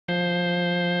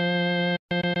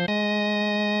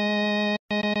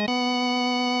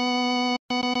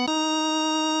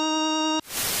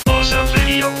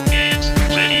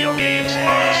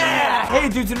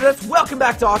dudes and dudettes, welcome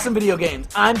back to Awesome Video Games.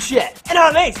 I'm Chet. And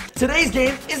I'm Ace. Today's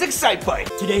game is Excite Bike.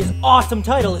 Today's awesome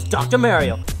title is Dr.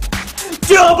 Mario.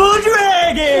 Double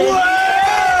Dragon!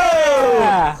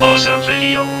 Yeah! Awesome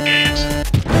Video Games.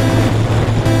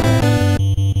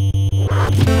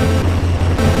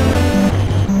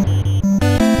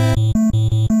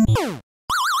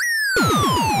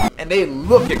 And they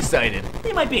look excited.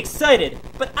 They might be excited,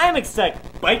 but I'm excited.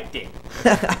 Bike day.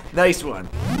 Nice one.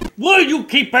 Will you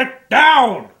keep it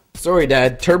down? Sorry,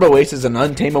 Dad. Turbo Ace is an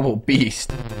untamable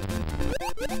beast.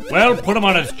 Well, put him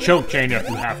on his choke chain if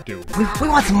you have to. We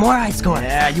want some more high scores.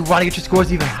 Yeah, you want to get your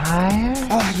scores even higher?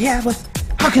 Oh, yeah, but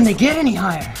how can they get any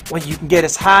higher? Well, you can get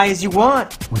as high as you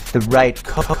want. With the right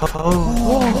code.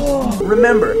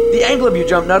 Remember, the angle of your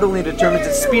jump not only determines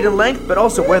its speed and length, but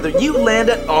also whether you land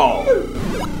at all.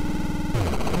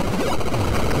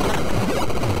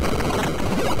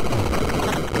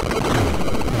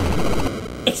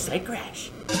 Excite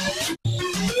Crash.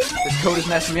 This code is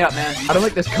messing me up, man. I don't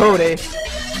like this code, Ace.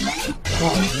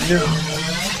 Oh, no.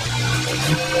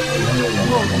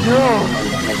 Oh,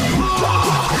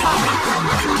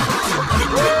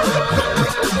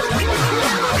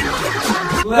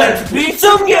 no. Let's beat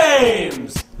some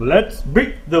games! Let's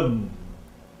beat them.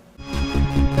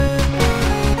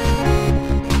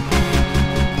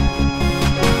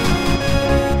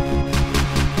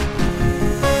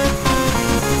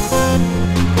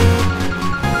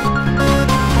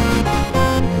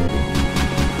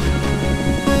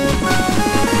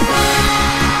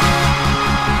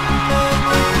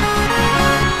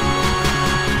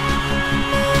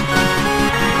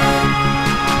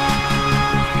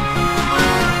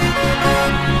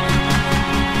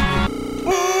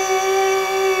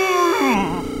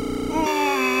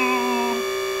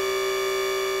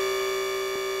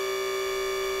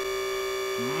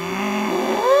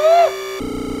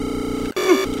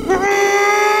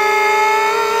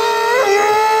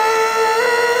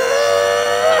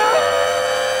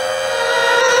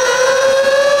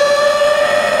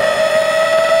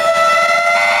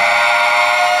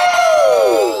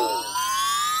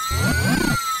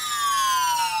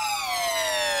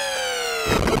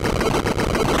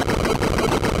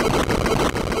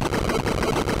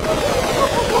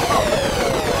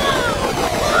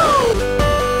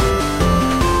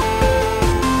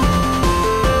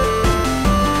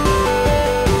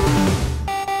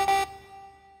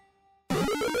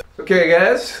 Okay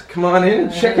guys, come on in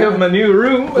and check out my new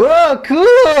room. Whoa,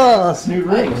 cool! New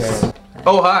room.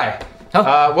 Oh, hi.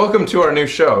 Welcome to our new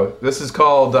show. This is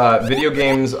called Video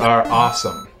Games Are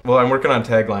Awesome. Well, I'm working on a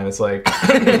tagline. It's like,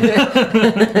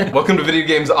 welcome to Video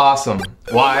Games Awesome.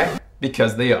 Why?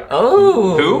 Because they are.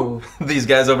 Oh. Who? These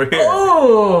guys over here.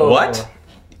 Oh. What?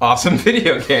 Awesome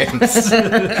video games.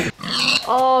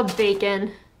 Oh,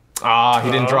 bacon. Ah, he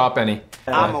didn't drop any.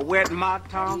 I'm a wetting my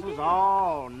tonsils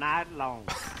all night long.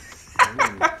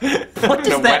 What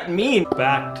does that mean?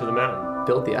 Back to the mountain.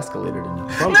 Built the escalator, didn't you?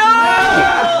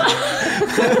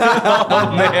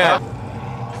 Oh, man.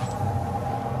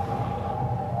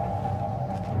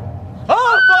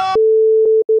 Oh,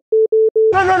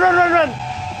 Run, run, run, run, run!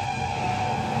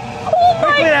 Oh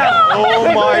my god!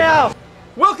 Oh my.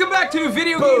 Welcome back to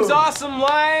Video Games Awesome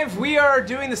Live. We are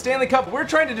doing the Stanley Cup. We're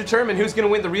trying to determine who's going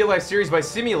to win the real life series by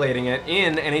simulating it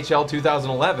in NHL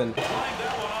 2011.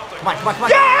 Come on, come on, come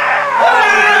on.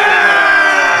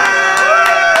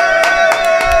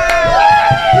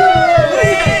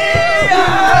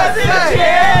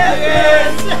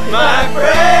 My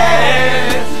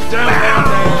friends, and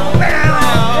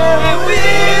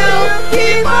we'll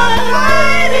keep on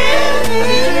fighting to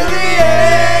the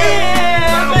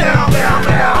end.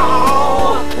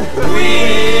 We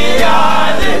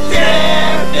are the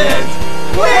champions.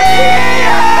 We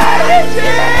are the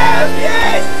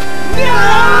champions. No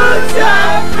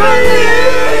time for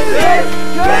losing,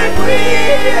 'cause we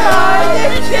are the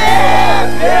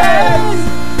champions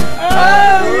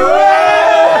of the world.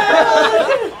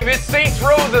 It's Saints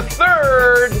Row the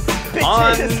Third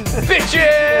on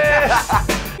Bitches.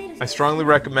 I strongly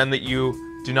recommend that you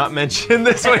do not mention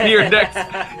this when you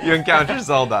encounter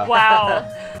Zelda. Wow.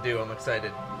 Dude, I'm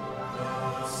excited.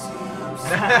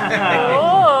 Oh.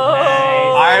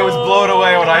 I was blown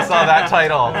away when I saw that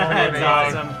title. That's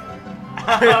awesome.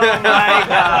 Oh my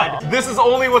god. This is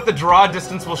only what the draw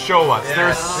distance will show us.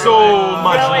 There's so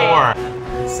much Really? more.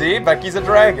 See, Becky's a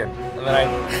dragon. And then I...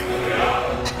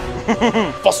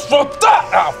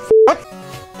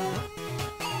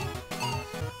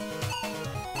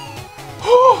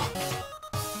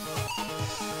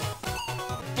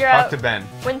 You're Talk at to Ben.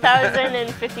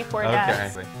 1,054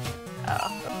 deaths. Okay.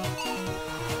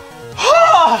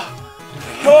 Oh.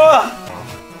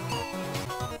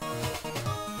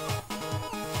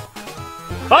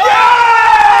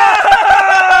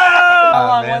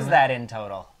 was that in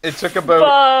total? It took about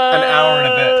an hour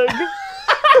and a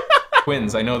bit.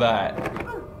 Twins, I know that.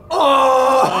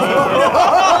 Oh!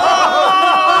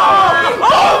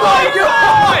 Oh my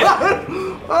god!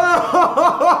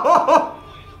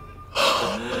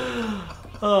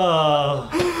 Oh.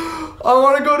 I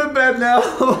want to go to bed now.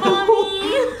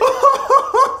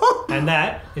 And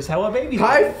that is how a baby.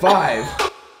 High five.